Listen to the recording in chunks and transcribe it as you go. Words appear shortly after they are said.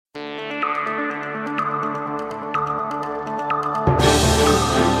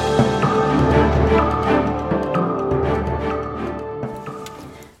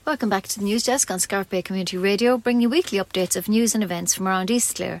Welcome back to the News Desk on Scarf Bay Community Radio, bringing you weekly updates of news and events from around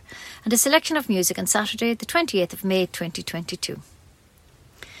East Clare, and a selection of music on Saturday, the 28th of May 2022.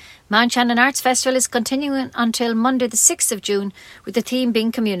 Mount Shannon Arts Festival is continuing until Monday the 6th of June, with the theme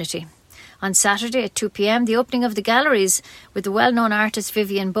being Community. On Saturday at 2 p.m, the opening of the galleries with the well-known artist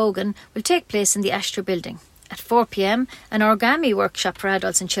Vivian Bogan will take place in the Astra building. At 4 p.m, an origami workshop for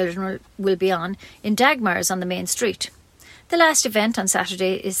adults and children will be on in Dagmars on the main street. The last event on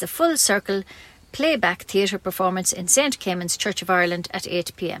Saturday is the Full Circle Playback Theatre performance in St Caimin's Church of Ireland at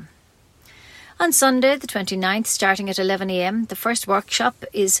 8 p.m. On Sunday the 29th, starting at 11 a.m, the first workshop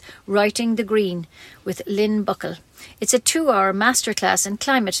is Writing the Green with Lynn Buckle. It's a 2-hour masterclass in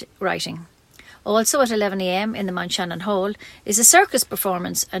climate writing. Also at 11 a.m. in the Mount Shannon Hall is a circus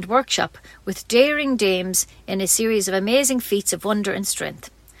performance and workshop with daring dames in a series of amazing feats of wonder and strength,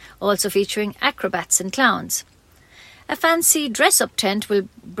 also featuring acrobats and clowns. A fancy dress-up tent will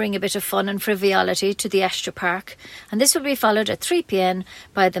bring a bit of fun and frivolity to the Astra Park, and this will be followed at 3 p.m.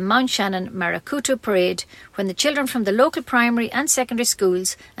 by the Mount Shannon Maracuto Parade, when the children from the local primary and secondary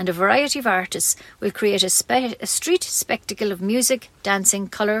schools and a variety of artists will create a street spectacle of music, dancing,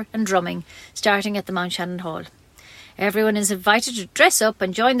 colour and drumming, starting at the Mount Shannon Hall. Everyone is invited to dress up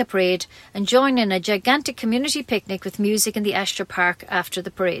and join the parade, and join in a gigantic community picnic with music in the Astra Park after the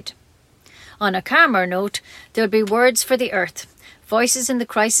parade. On a calmer note, there will be Words for the Earth, voices in the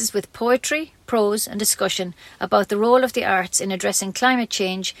crisis with poetry, prose and discussion about the role of the arts in addressing climate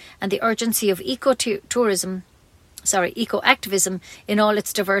change and the urgency of eco-activism in all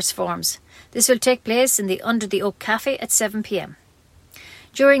its diverse forms. This will take place in the Under the Oak Cafe at 7 p.m.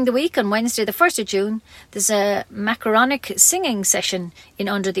 During the week, on Wednesday the 1st of June, there's a macaronic singing session in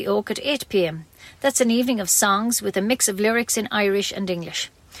Under the Oak at 8 p.m. That's an evening of songs with a mix of lyrics in Irish and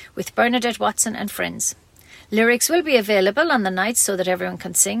English, with Bernadette Watson and friends. Lyrics will be available on the night so that everyone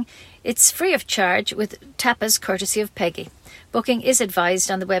can sing. It's free of charge with tapas courtesy of Peggy. Booking is advised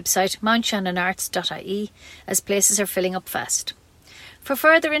on the website mountshannonarts.ie as places are filling up fast. For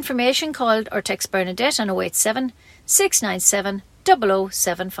further information, call or text Bernadette on 087 697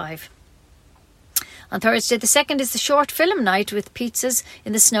 0075. On Thursday the 2nd is the short film night with pizzas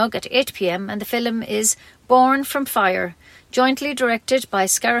in the Snug at 8 p.m, and the film is Born from Fire, jointly directed by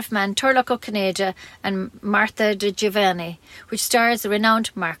Scariff man Turlough O'Cinneide and Martha de Giovanni, which stars the renowned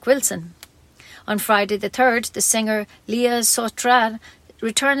Mark Wilson. On Friday the 3rd, the singer Leah Sotran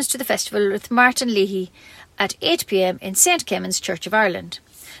returns to the festival with Martin Leahy at 8 p.m. in St Caimin's Church of Ireland.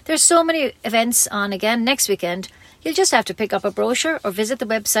 There's so many events on again next weekend. You'll just have to pick up a brochure or visit the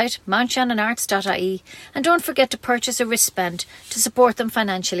website mountshannonarts.ie, and don't forget to purchase a wristband to support them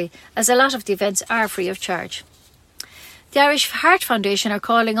financially, as a lot of the events are free of charge. The Irish Heart Foundation are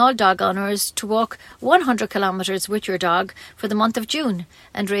calling all dog owners to walk 100 kilometres with your dog for the month of June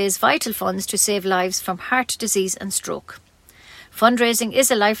and raise vital funds to save lives from heart disease and stroke. Fundraising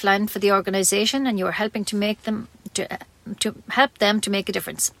is a lifeline for the organisation, and you are helping to help them to make a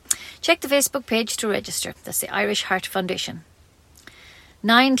difference. Check the Facebook page to register. That's the Irish Heart Foundation.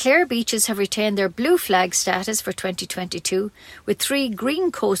 9 Clare beaches have retained their blue flag status for 2022, with 3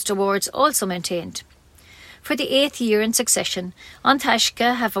 Green Coast Awards also maintained. For the 8th year in succession, An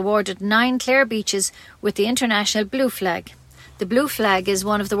Taisce have awarded 9 Clare beaches with the International Blue Flag. The Blue Flag is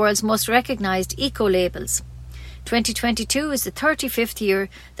one of the world's most recognised eco-labels. 2022 is the 35th year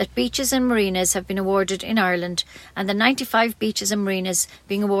that beaches and marinas have been awarded in Ireland, and the 95 beaches and marinas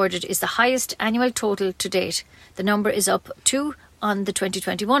being awarded is the highest annual total to date. The number is up 2 on the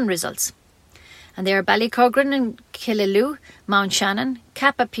 2021 results. And they are Ballycurran and Killaloe, Mount Shannon,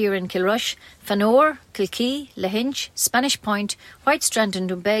 Kappa Pier in Kilrush, Fanore, Kilkee, Lahinch, Spanish Point, Whitestrand in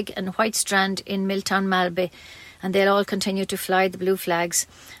Doonbeg and Whitestrand in Milltown Malbay, and they'll all continue to fly the blue flags.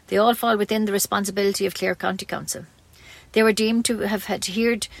 They all fall within the responsibility of Clare County Council. They were deemed to have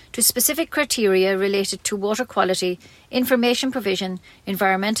adhered to specific criteria related to water quality, information provision,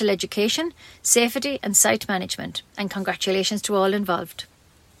 environmental education, safety and site management, and congratulations to all involved.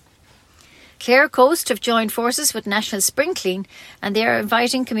 Clare Coast have joined forces with National Spring Clean, and they are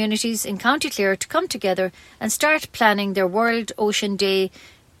inviting communities in County Clare to come together and start planning their World Ocean Day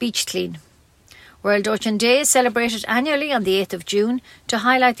Beach Clean. World Ocean Day is celebrated annually on the 8th of June to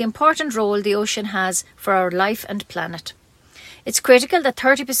highlight the important role the ocean has for our life and planet. It's critical that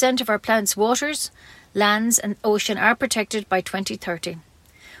 30% of our planet's waters, lands and ocean are protected by 2030.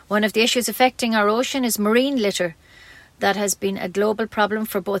 One of the issues affecting our ocean is marine litter. That has been a global problem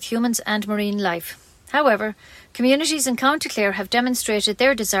for both humans and marine life. However, communities in County Clare have demonstrated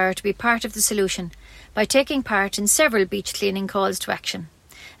their desire to be part of the solution by taking part in several beach cleaning calls to action.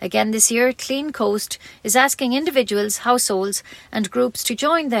 Again this year, Clean Coast is asking individuals, households and groups to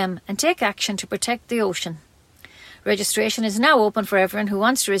join them and take action to protect the ocean. Registration is now open for everyone who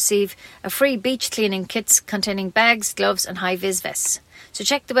wants to receive a free beach cleaning kits containing bags, gloves and high-vis vests. So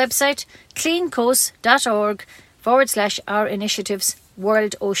check the website cleancoast.org/our initiatives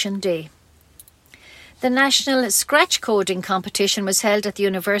World Ocean Day. The National Scratch Coding Competition was held at the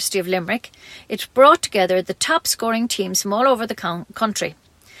University of Limerick. It brought together the top scoring teams from all over the country.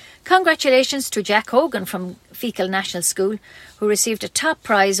 Congratulations to Jack Hogan from Feakle National School, who received a top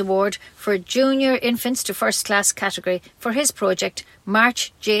prize award for Junior Infants to First Class category for his project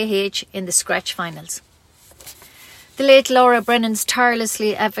March JH in the Scratch Finals. The late Laura Brennan's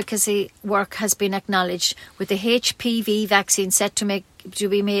tirelessly advocacy work has been acknowledged, with the HPV vaccine set to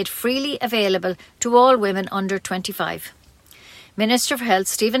be made freely available to all women under 25. Minister for Health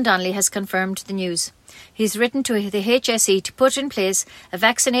Stephen Donnelly has confirmed the news. He's written to the HSE to put in place a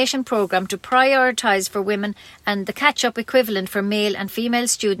vaccination programme to prioritise for women and the catch-up equivalent for male and female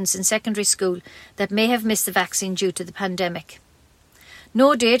students in secondary school that may have missed the vaccine due to the pandemic.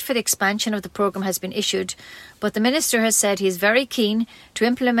 No date for the expansion of the programme has been issued, but the Minister has said he is very keen to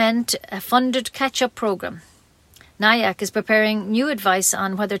implement a funded catch-up programme. NIAC is preparing new advice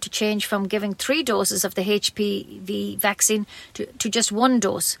on whether to change from giving 3 doses of the HPV vaccine to just 1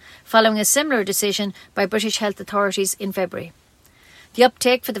 dose, following a similar decision by British health authorities in February. The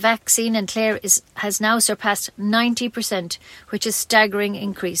uptake for the vaccine in Clare has now surpassed 90%, which is a staggering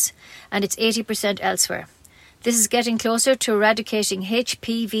increase, and it's 80% elsewhere. This is getting closer to eradicating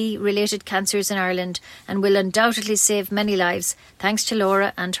HPV-related cancers in Ireland and will undoubtedly save many lives, thanks to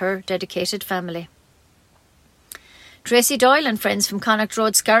Laura and her dedicated family. Tracy Doyle and friends from Connacht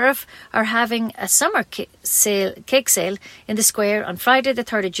Road, Scariff are having a summer cake sale in the square on Friday the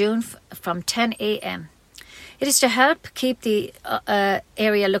 3rd of June from 10 a.m. It is to help keep the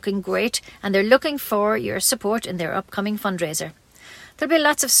area looking great, and they're looking for your support in their upcoming fundraiser. There'll be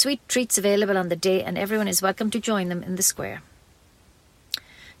lots of sweet treats available on the day, and everyone is welcome to join them in the square.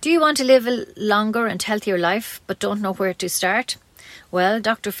 Do you want to live a longer and healthier life but don't know where to start? Well,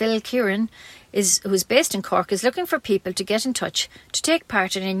 Dr. Phil Kieran, who's based in Cork, is looking for people to get in touch to take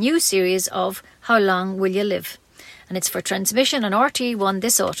part in a new series of How Long Will You Live? And it's for transmission on RTE1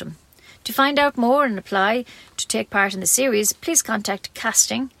 this autumn. To find out more and apply to take part in the series, please contact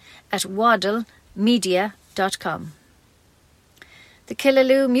casting@waddlemedia.com. The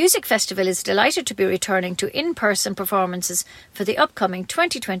Killaloe Music Festival is delighted to be returning to in-person performances for the upcoming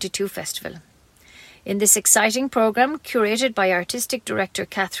 2022 festival. In this exciting programme, curated by Artistic Director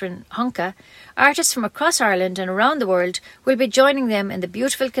Catherine Hunka, artists from across Ireland and around the world will be joining them in the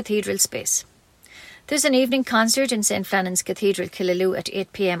beautiful cathedral space. There's an evening concert in St. Flannan's Cathedral, Killaloe at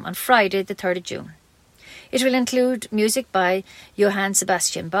 8 p.m. on Friday the 3rd of June. It will include music by Johann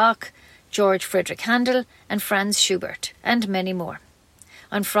Sebastian Bach, George Friedrich Handel and Franz Schubert, and many more.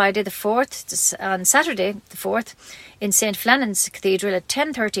 On Friday the 4th, on Saturday the 4th, in St. Flannan's Cathedral at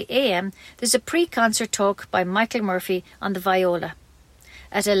 10:30 a.m, there's a pre-concert talk by Michael Murphy on the viola.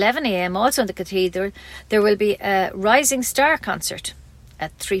 At 11 a.m, also in the cathedral, there will be a Rising Star concert.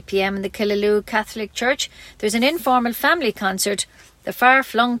 At 3 p.m. in the Killaloe Catholic Church, there's an informal family concert, the Far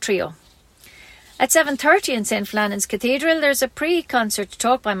Flung Trio. At 7:30 in St. Flannan's Cathedral, there's a pre-concert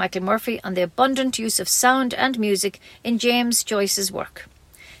talk by Michael Murphy on the abundant use of sound and music in James Joyce's work.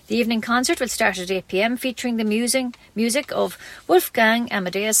 The evening concert will start at 8 p.m, featuring the music of Wolfgang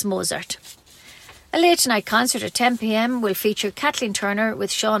Amadeus Mozart. A late night concert at 10 p.m. will feature Kathleen Turner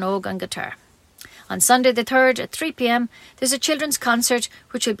with Sean Og on guitar. On Sunday the 3rd at 3 p.m, there's a children's concert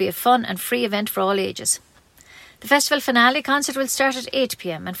which will be a fun and free event for all ages. The festival finale concert will start at 8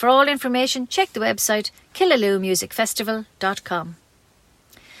 p.m, and for all information check the website killaloemusicfestival.com.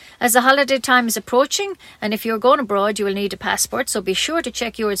 As the holiday time is approaching, and if you're going abroad, you will need a passport, so be sure to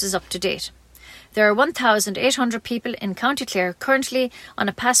check yours is up to date. There are 1,800 people in County Clare currently on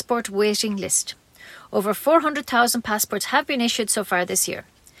a passport waiting list. Over 400,000 passports have been issued so far this year.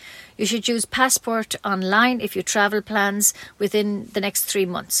 You should use Passport Online if you travel plans within the next 3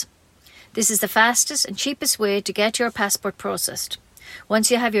 months. This is the fastest and cheapest way to get your passport processed. Once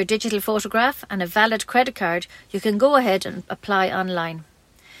you have your digital photograph and a valid credit card, you can go ahead and apply online.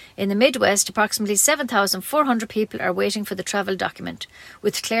 In the Midwest, approximately 7,400 people are waiting for the travel document,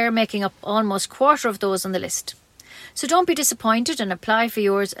 with Clare making up almost a quarter of those on the list. So don't be disappointed and apply for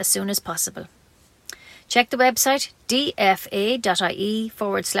yours as soon as possible. Check the website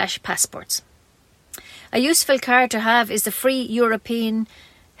dfa.ie/passports. A useful card to have is the free European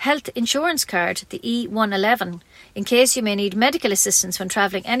health insurance card, the E111, in case you may need medical assistance when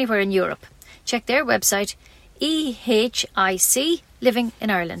travelling anywhere in Europe. Check their website ehic.ie. living in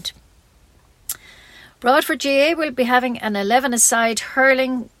Ireland. Broadford GA will be having an 11-a-side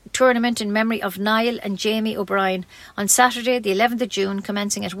hurling tournament in memory of Niall and Jamie O'Brien on Saturday the 11th of June,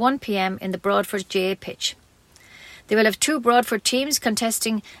 commencing at 1 p.m. in the Broadford GA pitch. They will have 2 Broadford teams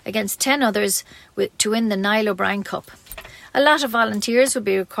contesting against 10 others to win the Niall O'Brien Cup. A lot of volunteers will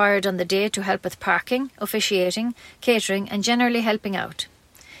be required on the day to help with parking, officiating, catering and generally helping out.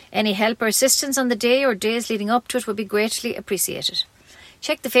 Any help or assistance on the day or days leading up to it will be greatly appreciated.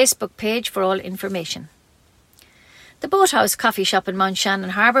 Check the Facebook page for all information. The Boathouse Coffee Shop in Mount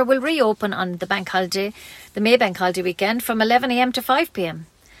Shannon Harbour will reopen on the May Bank Holiday weekend from 11 a.m. to 5 p.m.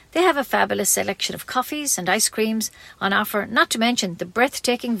 They have a fabulous selection of coffees and ice creams on offer, not to mention the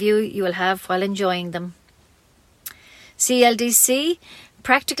breathtaking view you will have while enjoying them. CLDC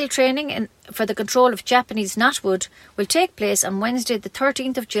practical training for the control of Japanese knotwood will take place on Wednesday the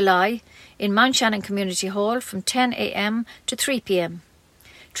 13th of July in Mount Shannon Community Hall from 10 a.m. to 3 p.m.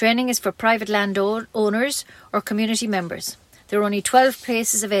 Training is for private land owners or community members. There are only 12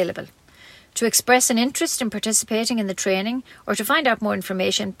 places available. To express an interest in participating in the training or to find out more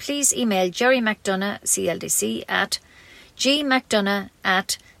information, please email Jerry McDonough, CLDC, at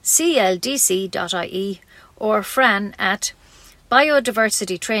gmcdonough@cldc.ie or Fran at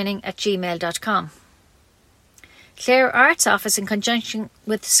biodiversitytraining@gmail.com. Clare Arts Office, in conjunction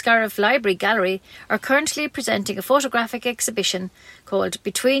with Scariff Library Gallery, are currently presenting a photographic exhibition called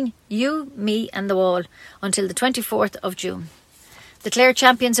Between You, Me and the Wall until the 24th of June. The Clare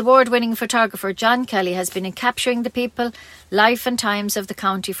Champions Award-winning photographer John Kelly has been capturing the people, life and times of the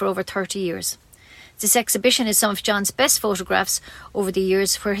county for over 30 years. This exhibition is some of John's best photographs over the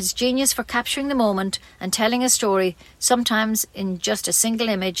years, where his genius for capturing the moment and telling a story, sometimes in just a single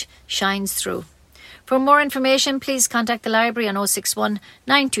image, shines through. For more information, please contact the library on 061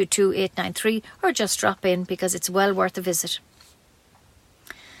 922 893 or just drop in, because it's well worth a visit.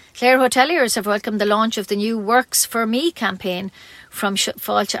 Clare hoteliers have welcomed the launch of the new Works for Me campaign from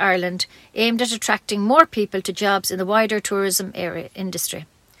Fáilte Ireland, aimed at attracting more people to jobs in the wider tourism industry.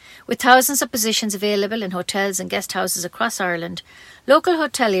 With thousands of positions available in hotels and guest houses across Ireland, local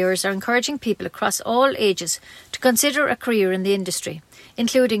hoteliers are encouraging people across all ages to consider a career in the industry,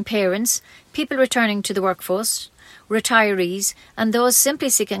 including parents, people returning to the workforce, retirees and those simply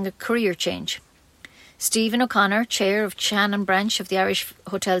seeking a career change. Stephen O'Connor, chair of Shannon branch of the Irish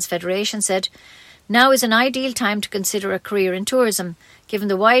Hotels Federation, said, "Now is an ideal time to consider a career in tourism, given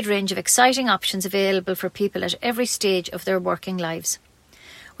the wide range of exciting options available for people at every stage of their working lives.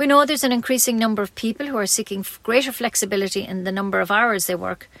 We know there's an increasing number of people who are seeking greater flexibility in the number of hours they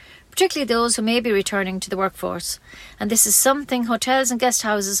work, particularly those who may be returning to the workforce, and this is something hotels and guest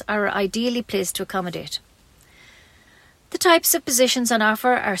houses are ideally placed to accommodate." The types of positions on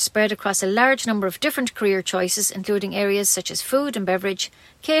offer are spread across a large number of different career choices, including areas such as food and beverage,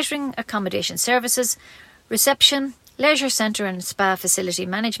 catering, accommodation services, reception, leisure centre and spa facility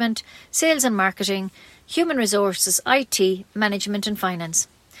management, sales and marketing, human resources, IT, management and finance.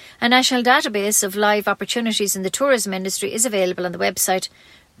 A national database of live opportunities in the tourism industry is available on the website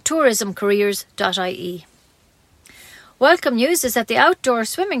tourismcareers.ie. Welcome news is that the outdoor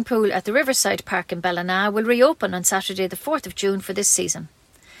swimming pool at the Riverside Park in Ballina will reopen on Saturday the 4th of June for this season.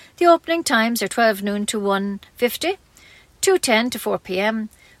 The opening times are 12 noon to 1:50, 2:10 to 4 p.m,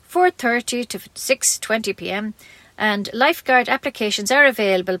 4:30 to 6:20 p.m, and lifeguard applications are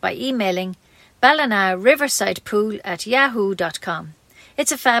available by emailing ballinariversidepool@yahoo.com.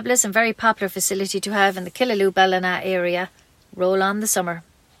 It's a fabulous and very popular facility to have in the Killaloe-Ballina area. Roll on the summer.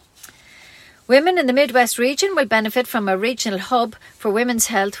 Women in the Midwest region will benefit from a regional hub for women's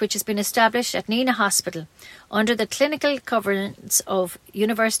health, which has been established at Nina Hospital under the clinical governance of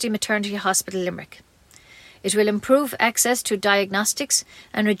University Maternity Hospital Limerick. It will improve access to diagnostics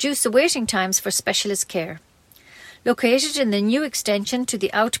and reduce the waiting times for specialist care. Located in the new extension to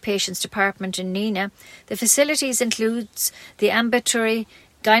the outpatients department in Nina, the facilities includes the ambulatory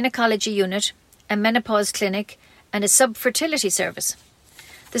gynecology unit, a menopause clinic and a sub-fertility service.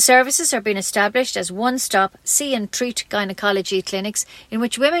 The services are being established as one-stop see and treat gynecology clinics in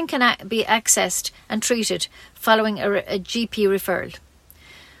which women can be accessed and treated following a GP referral,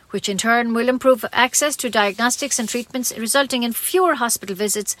 which in turn will improve access to diagnostics and treatments, resulting in fewer hospital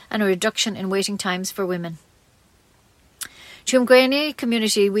visits and a reduction in waiting times for women. Tuamgraney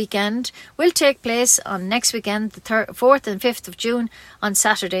Community Weekend will take place on next weekend, the 4th and 5th of June. On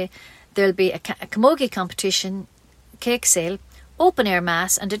Saturday, there will be a camogie competition, cake sale, open-air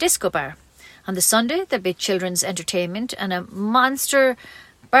mass and a disco bar. On the Sunday, there'll be children's entertainment and a monster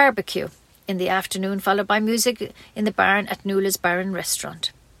barbecue in the afternoon, followed by music in the barn at Nuala's Bar and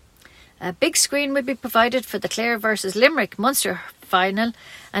Restaurant. A big screen will be provided for the Clare versus Limerick Munster final,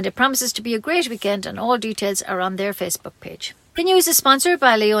 and it promises to be a great weekend, and all details are on their Facebook page. The news is sponsored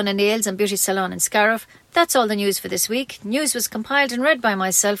by Leona Nails and Beauty Salon in Scariff. That's all the news for this week. News was compiled and read by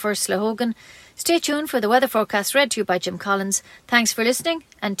myself, Ursula Hogan. Stay tuned for the weather forecast read to you by Jim Collins. Thanks for listening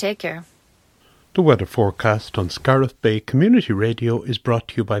and take care. The weather forecast on Scariff Bay Community Radio is brought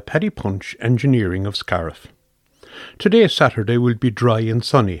to you by Paddy Punch Engineering of Scariff. Today, Saturday, will be dry and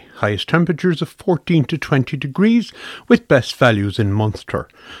sunny. Highest temperatures of 14 to 20 degrees with best values in Munster.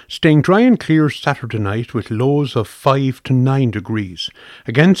 Staying dry and clear Saturday night with lows of 5 to 9 degrees.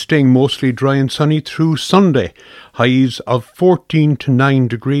 Again, staying mostly dry and sunny through Sunday. Highs of 14 to 9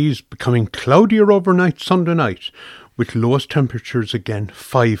 degrees, becoming cloudier overnight Sunday night with lowest temperatures again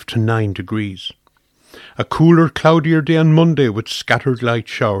 5 to 9 degrees. A cooler, cloudier day on Monday with scattered light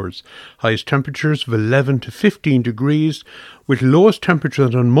showers. Highest temperatures of 11 to 15 degrees with lowest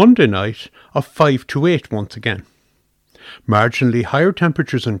temperatures on Monday night of 5 to 8 once again. Marginally higher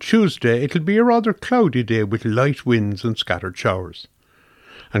temperatures on Tuesday. It'll be a rather cloudy day with light winds and scattered showers.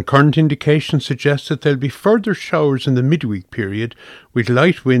 And current indications suggest that there'll be further showers in the midweek period with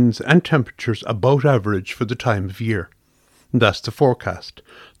light winds and temperatures about average for the time of year. And that's the forecast.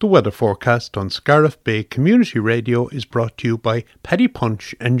 The weather forecast on Scariff Bay Community Radio is brought to you by Paddy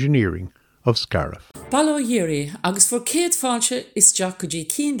Punch Engineering of Scariff. Balo Yeri, agus for Kate Falche is Jacoji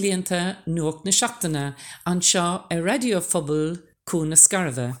Keen Lienta Nook na Shachtana and Shaw a radio fubble Kuna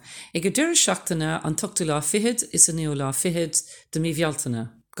Scarva. Ig a dir Shachtana an Tuktula Fihid is a Neola Fihid de Mivialtana.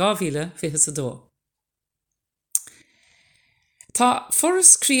 Gavile Fihisado. Ta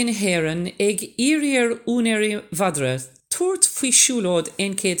Forest Creen Heron ig Irier Uneri Vadra. Toert fwy siúlód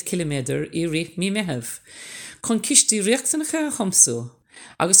 1 kilometr I ri mi mehef. Con kisti riachtanach chomsú,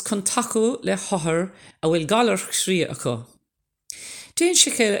 agus con tacu le hothar a bhfuil galar srí acu. Déan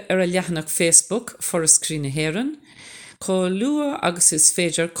siche a leachanach Facebook Forest Creen Heron, co lua agus is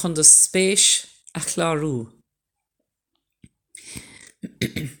féidir con do spéis a chlárú.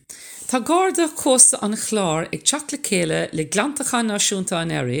 Tá garda cósta an chlár ag teach le céile le glantacha náisiúnta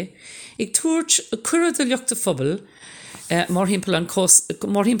an éiri, ag tuairt a cura de leachta phobal, mar himpel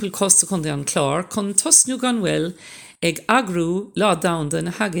costa chun an chlár, chun tosnú gan bhfuil ag agrú lá damda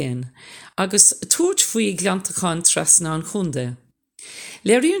na hagéin, agus tuairt faoi glantacha trasna an chunde.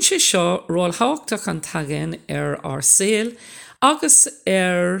 Léiríonn sé seo róil háachtaach an tagéin ar saoil agus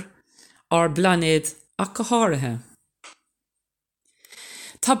ar blanéad ach go háirithe.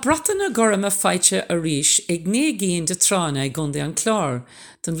 Tá bratainna goram a feite a ríis ag 9 de trána ag gunda an chlár,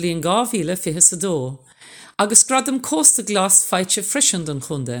 don bhliain 2022, agus gradam cósta glas feite frisin don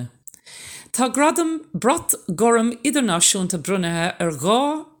chunde. Tá gradam brat goram idirnáisiúnta brunathe ar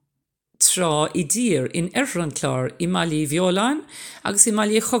 2 trá I dír in an chlár I Malí Bheoláin agus I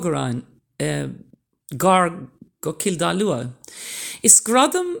Malí Chogaráin, gar go Kilda Lua. Is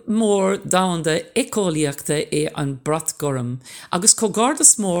gradam mór damda ecóliaachta an brat goram, agus có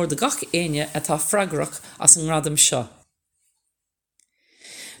gardas mór de gach aine atá fragrach as an gradam seo.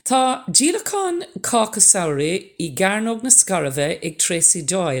 Tá dílachán cáca saoirí I Garnog na Scarabhe ag Tracy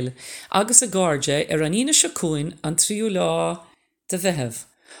Doyle, agus a gárde ar an ina seacúin an 3 lá de bheitheh,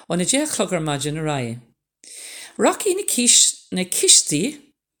 ó na 10 clogar maidin a rai. Rocky na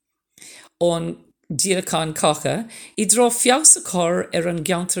cistí ón dílachán cácha I dro fiása cór ar an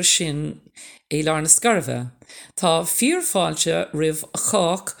geantar sin é lár na Scarabhe. Tá 4 fáilte rih a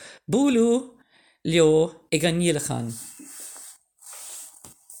chách búlú leo ag an dílachán.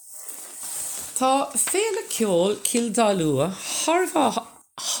 Tá féle ceol Kilda Lua thar a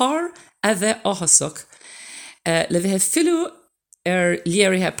bheith áthasach le bheith fiú ar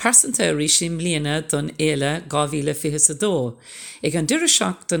léirithe persanta a rísim líana don éile 2022 ag an dúra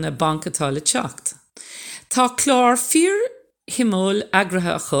seachtain na bancatá le teacht. Tá chlár 4 himol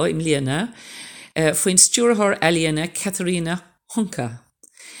agrathe acu im líana faoin stúrthóir Eliana Catarina Hunka.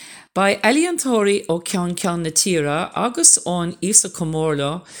 Ba Eliantóirí ó ceann na tíra agus ón Isa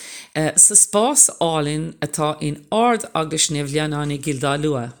Comórla sa spás álinn atá in ard agus nevlianán I Gilda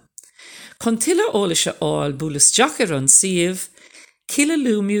Lua. Con tilla ólaise áil bulas deachar an siomh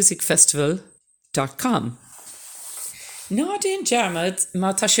kilaloomusicfestival.com. Nádéon dearmad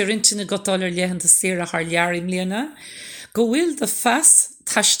má tá sé rintin na gotálar léhananta sira thar learim líana, go bhfuil de fas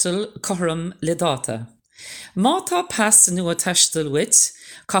taistil choram le dáta. Má tá pas nua taistil wit,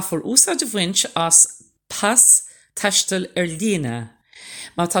 caithfar úsáid a bhaint as pas taistil líana.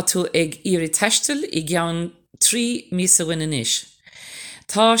 Má tá tú ag iri taistil I gceann 3 mísa winanis.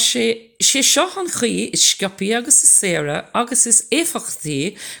 Tá sé seo an chuí is sciopí agus is séire agus is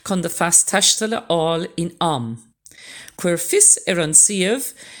éfachtaí chun de fas taistile áil in am. Cuir fis an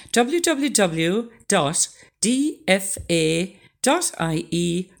siomh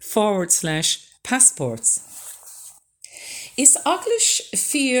www.dfa.ie/passports. Is aglis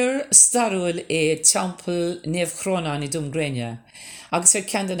fear starúil teampel neamhchrónán I Dumgréine, agus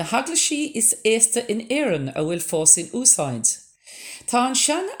ceann na haglaisí is éasta in éireann a bhfuil fós in úsáid. Tá an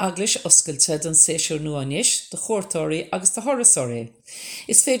sean aglis oscailte don séisiúr nuanis, de chóirtóirí agus de thorasóirí.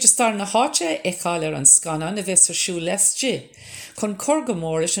 Is féidir star na háte eáil an scanna na bheits siú lesdí, chun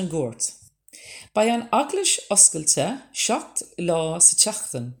corgamór is an gúirt. Ba an aglis oscailte, seacht lá sa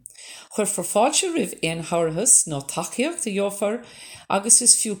teachtain. Chuir forfáilte rih éon tharthas nó tacaíocht a dheofar agus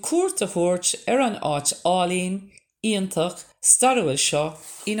is fiú cuairt a thabhairt an áit álín, íontach, starúil seo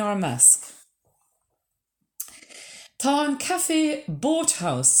inar measc. Tá an café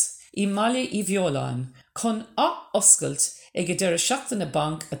Boathouse I Mala I Bheoláin chun oscailt ag deir seachtain na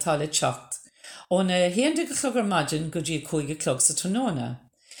banc atá le teacht ó na 11 maidin go dtí 5 clog sa tróna.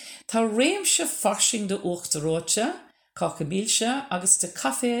 Tá réimse farsing de uachtaróte, cacamílse agus de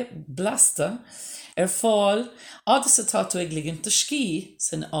café blasta fáil agus atá tú ag ligint de scí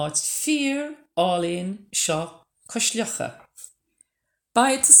san áit 4 álín seo cosleacha.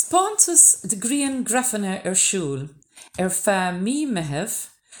 Ba de spántas de gríon grafanna siúl fe mí mehef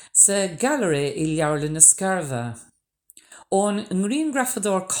sa gallery I leabharlann na Scarva. Ón ngrion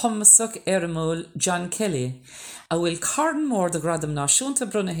grafador commasach móil John Kelly a bhfuil carn mór de gradam náisiúnta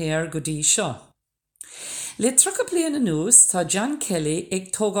brunathéir go dtí seo. Le trocha bliana nús tá John Kelly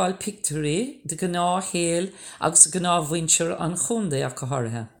ag tógáil picturí de gná héal agus gná bhaintear an chundaach go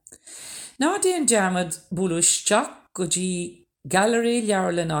háirithe. Ná déon dearmad búlaisteach go dtí Gallery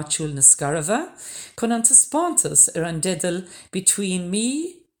leabharlann áitiúil na Scarva chun an taspántas an dedal Between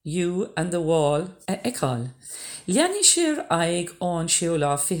Me, You and the Wall a eáil. Leanní siar aig ón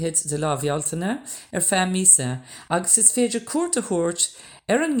siúlá fihead de lábhealtaine fe mísa agus is féidir cuairt a thabhairt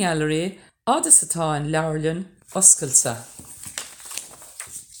an gallery agus atá an leabharlann oscailte.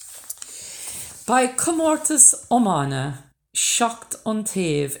 Ba comórtas ómána seacht an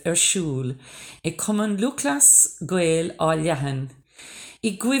taobh siúl I cumann Lucas Gael á leathan.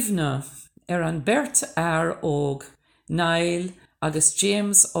 I gcuimhne an Bert óg, Niall agus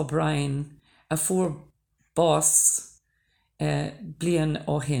James O'Brien a fuair bás blian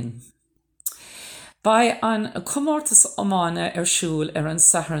ó hin. Ba an comórtas ómána siúl an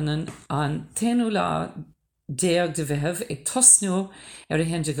sathranan an 10 déag de bheitheh ag tosnú a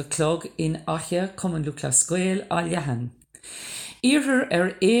 11 clog in aithne cumann Lucas Gael á leathan.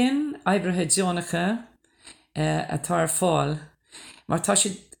 Íorthar éon oibrithe deonacha atá fáil, mar tá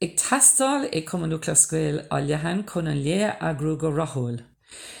siad ag teastáil ag cumann Lucas Gael á leathan chun an lé agrú go rathúil.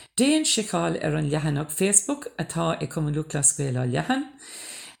 Déan sicáil an leathanach Facebook atá ag cumann Lucas Gael á leathan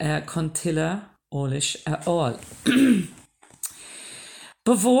chun tuilleadh ólais áil.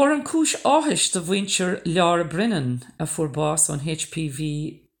 Ba bhór an cúis áthais do bhaintear Lara Brennan a fuair bás ón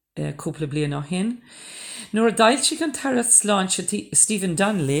HPV cúpla bliain á hin. Nuair dailtí an tarad sláinte Stephen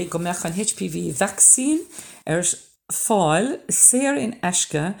Donnelly go meach an HPV vaccine fáil séir in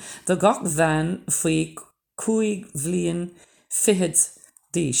eisce do gach bhean faoi 5 bhliain fichead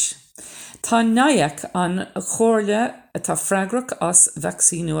díos. Tá naíoch an chóirle atá freigrach as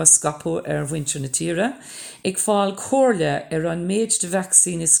vaccínú a scapú bhaintear na tíre, ag fáil chóirle an méid de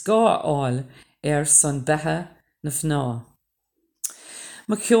vaccín is gá áil san bethe na fná.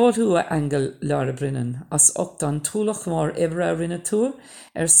 Ma ceolú a angel Lara Brennan as ocht an túlach mór ibre a rinne tú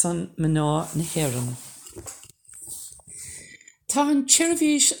san mná na héireanna. Tá an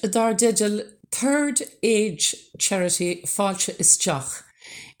tseirbhís dar deidil Third Age Charity fáilte isteach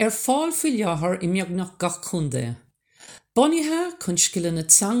fáil faoi leathair I mbeagnach gach chundae. Bonithe chun scileann na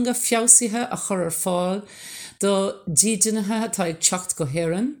teanga feabhsaithe a chur fáil do dídinithe atá ag teacht go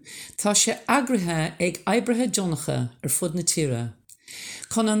héireann, tá sé agrithe ag oibrithe dionacha fud na tíre.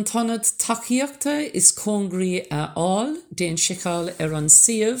 Chun an tonad tacaíochta is cóngraí a áil déan sicáil an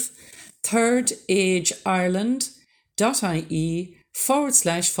siomh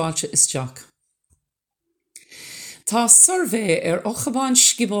thirdageIreland.ie/fáilte isteach. Tá survé ochhabáin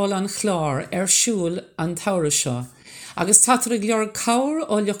scibáil an chláir siúl an thabhra seo, agus tátar ag leor cabhair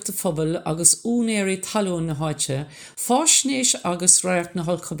ó leachta phobal agus únéirí talún na háite, fáisnéis agus réirt na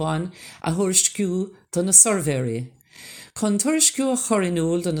holchabáin a thuairisciú do na survéirí. Chun tuairisciú a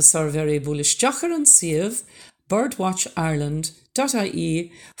chorinúil do na survéirí bhuaisteachar an siomh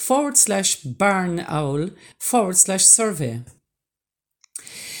birdwatchireland.ie/barnowl/survey.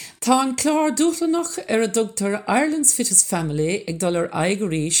 Tá an clár dúchlanach a dtugtar Ireland's Fittest Family ag dul aig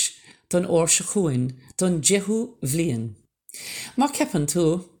ríis don áir se chuin don 10 bhliain. Má ceapan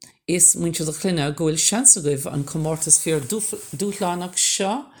tú, is muintear do chluine gohfuil seansa goibh an comórtas fear dúthlánach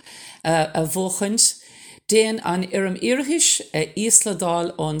seo a bhóchaint déan an iarm iarthais íosladál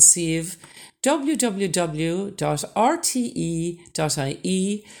ón siomh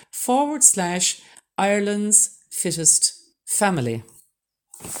www.rte.ie/Ireland's Fittest Family.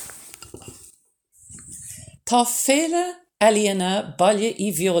 Tá féile eilíonna baile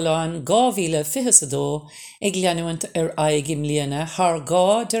í bheoláin 2022 ag leanúint aigim líana thar gá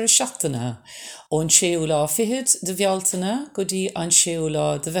deir seachtaine ón 20 de bhealtaine go dtí an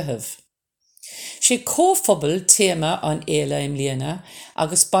 20 de bheithimh. Sé cóphobal téama an éile im líana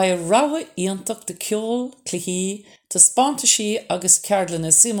agus ba rogha íontach de ceol, cluichí, tá spántaisí agus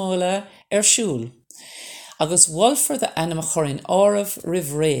ceardlanna simóla siúl. Agus wolfar de anam chorin áramh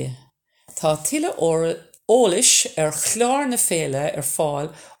rih ré. Tá tuile ólis chláir na féile fáil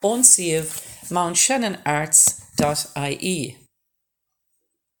ón siomh mountshannonarts.ie.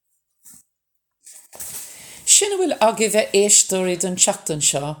 Sin bhfuil aga bheith éistóirí don teachtain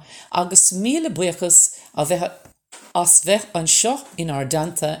seo agus míle buchas a bheith as bheith an seo in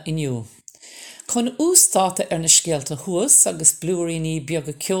ardanta inniu. Chun ústáta na scéalta thuas agus blúiríní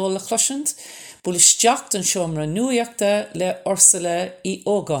beaga ceol a chluisiint, bhfuil isteach don seomra nuaachta le Ursula í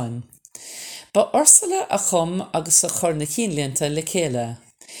ógáin. Ba Ursula a chum agus a chur na chinlínta le chéile.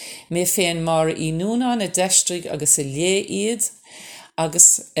 Mé féin mar í núna na deistrig agus i lé iad agus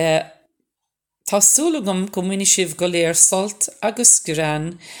Tásúlagam go mini sibh go léir solt agus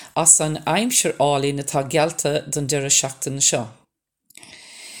gran as an aimsir álaí na tá gealta don deire seachtaine seo.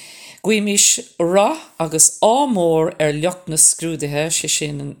 Guimis rá agus ámór leocht na scrúdathe sé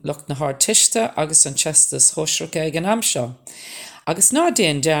sin leocht na thar tiiste agus an chestas thóisreacha ag an am seo. Agus ná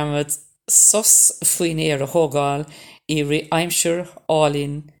déon dearmad sos faoin éar a thógáil i ri aimsir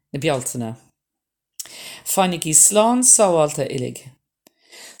álín na bealtaine. Fannig í sláán sábháilta ilig.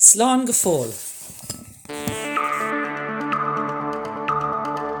 Slán go fóil.